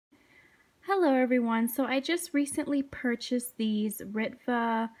Hello everyone, so I just recently purchased these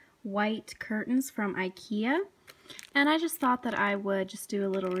Ritva white curtains from IKEA, and I just thought that I would just do a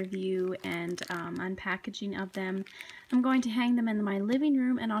little review and unpackaging of them. I'm going to hang them in my living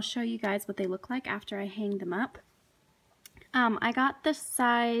room and I'll show you guys what they look like after I hang them up. I got this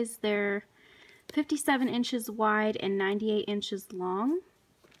size, they're 57 inches wide and 98 inches long,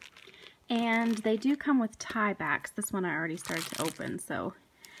 and they do come with tie backs. This one I already started to open, so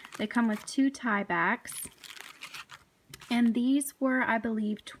they come with 2 tie backs, and these were, I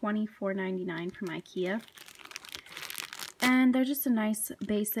believe, $24.99 from IKEA. And they're just a nice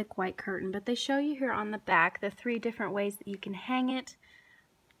basic white curtain, but they show you here on the back the 3 different ways that you can hang it.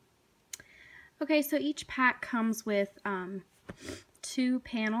 Okay, so each pack comes with 2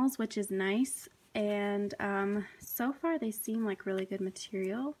 panels, which is nice, and so far they seem like really good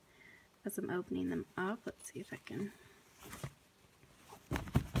material as I'm opening them up. Let's see if I can...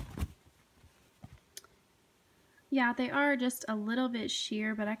 Yeah, they are just a little bit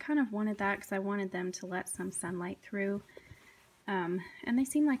sheer, but I kind of wanted that because I wanted them to let some sunlight through. And they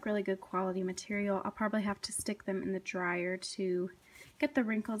seem like really good quality material. I'll probably have to stick them in the dryer to get the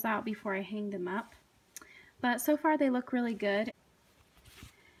wrinkles out before I hang them up. But so far they look really good.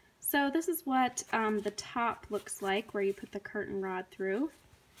 So this is what the top looks like, where you put the curtain rod through.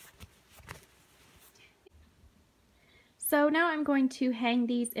 So now I'm going to hang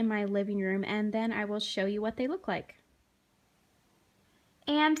these in my living room and then I will show you what they look like.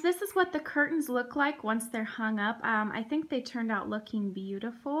 And this is what the curtains look like once they're hung up. I think they turned out looking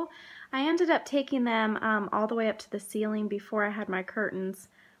beautiful. I ended up taking them all the way up to the ceiling before I had my curtains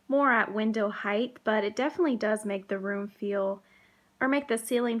more at window height, but it definitely does make the room feel, or make the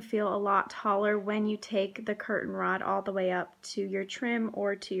ceiling feel a lot taller when you take the curtain rod all the way up to your trim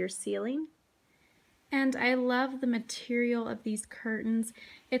or to your ceiling. And I love the material of these curtains.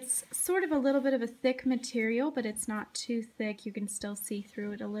 It's sort of a little bit of a thick material, but it's not too thick. You can still see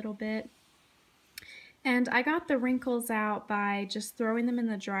through it a little bit. And I got the wrinkles out by just throwing them in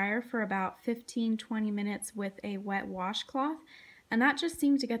the dryer for about 15-20 minutes with a wet washcloth. And that just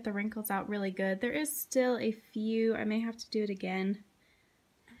seemed to get the wrinkles out really good. There is still a few. I may have to do it again.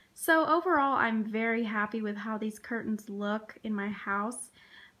 So overall, I'm very happy with how these curtains look in my house.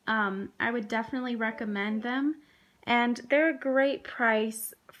 I would definitely recommend them, and they're a great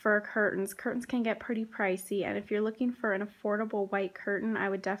price for curtains. Curtains can get pretty pricey, and if you're looking for an affordable white curtain, I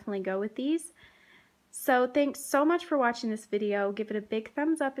would definitely go with these. So thanks so much for watching this video. Give it a big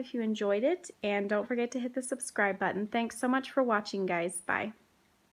thumbs up if you enjoyed it, and don't forget to hit the subscribe button. Thanks so much for watching, guys. Bye.